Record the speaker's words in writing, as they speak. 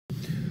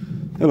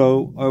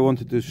Hello, I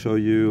wanted to show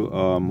you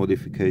a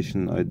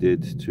modification I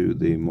did to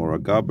the mora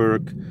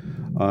garberg.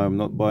 I'm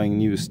not buying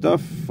new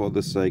stuff for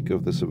the sake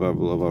of the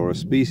survival of our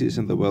species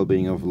and the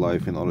well-being of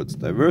life in all its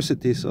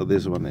diversity, so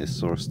this one is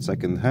sourced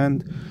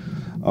second-hand.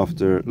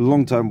 After a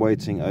long time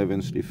waiting, I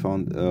eventually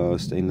found a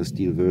stainless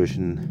steel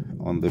version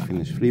on the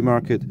Finnish flea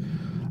market.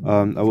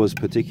 I was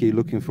particularly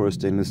looking for a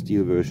stainless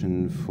steel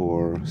version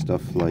for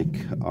stuff like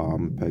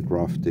peg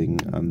rafting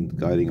and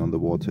guiding on the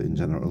water in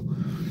general.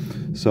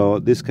 So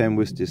this came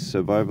with this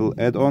survival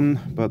add-on,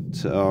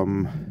 but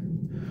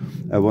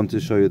I want to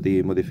show you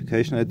the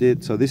modification I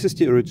did. So this is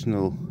the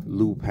original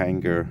loop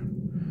hanger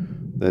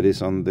that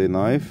is on the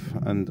knife,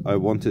 and I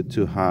wanted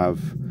to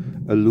have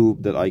a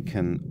loop that I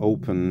can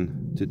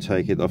open to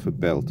take it off a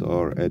belt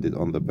or add it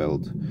on the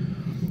belt.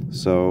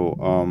 So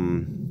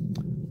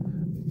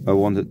I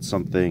wanted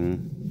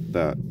something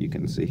that you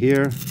can see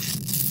here.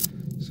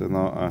 So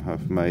now I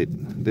have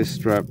made this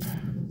strap,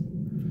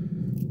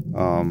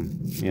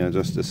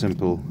 just a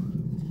simple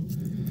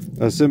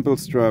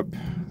strap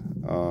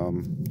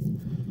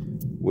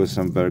with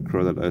some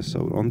Velcro that I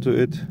sewed onto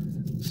it.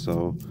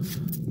 So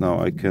now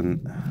I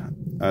can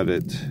add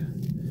it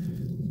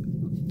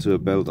to a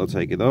belt or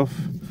take it off.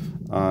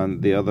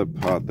 And the other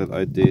part that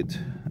I did,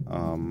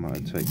 I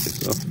take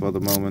this off for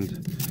the moment,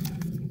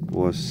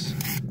 was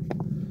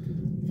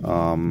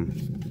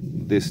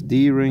this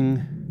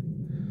D-ring.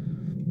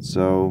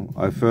 So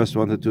I first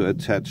wanted to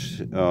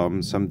attach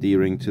some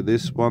D-ring to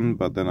this one,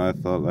 but then I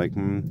thought like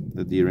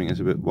the D-ring is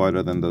a bit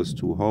wider than those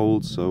two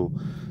holes, so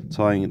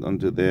tying it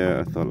onto there,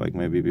 I thought like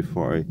maybe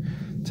before I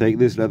take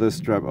this leather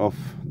strap off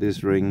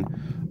this ring,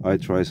 I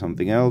try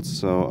something else.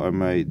 So I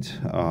made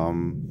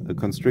a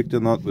constrictor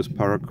knot with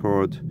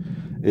paracord.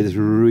 It is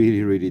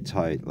really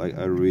tight, like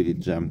I really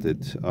jammed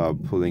it,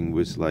 pulling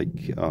with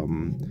like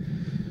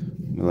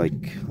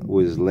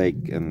with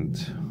leg, and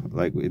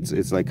like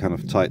it's like kind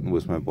of tightened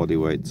with my body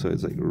weight, so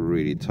it's like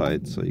really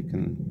tight, so you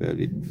can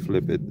barely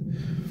flip it.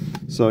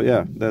 So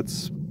yeah,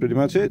 that's pretty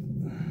much it.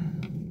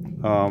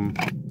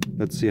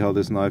 Let's see how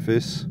this knife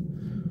is.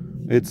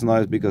 It's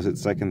nice because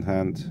it's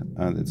second-hand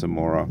and it's a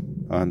mora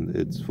and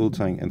it's full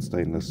tang and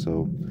stainless,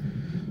 so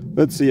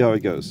let's see how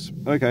it goes.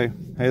 Okay,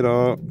 hey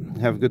there,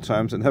 have good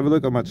times and have a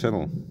look on my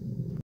channel.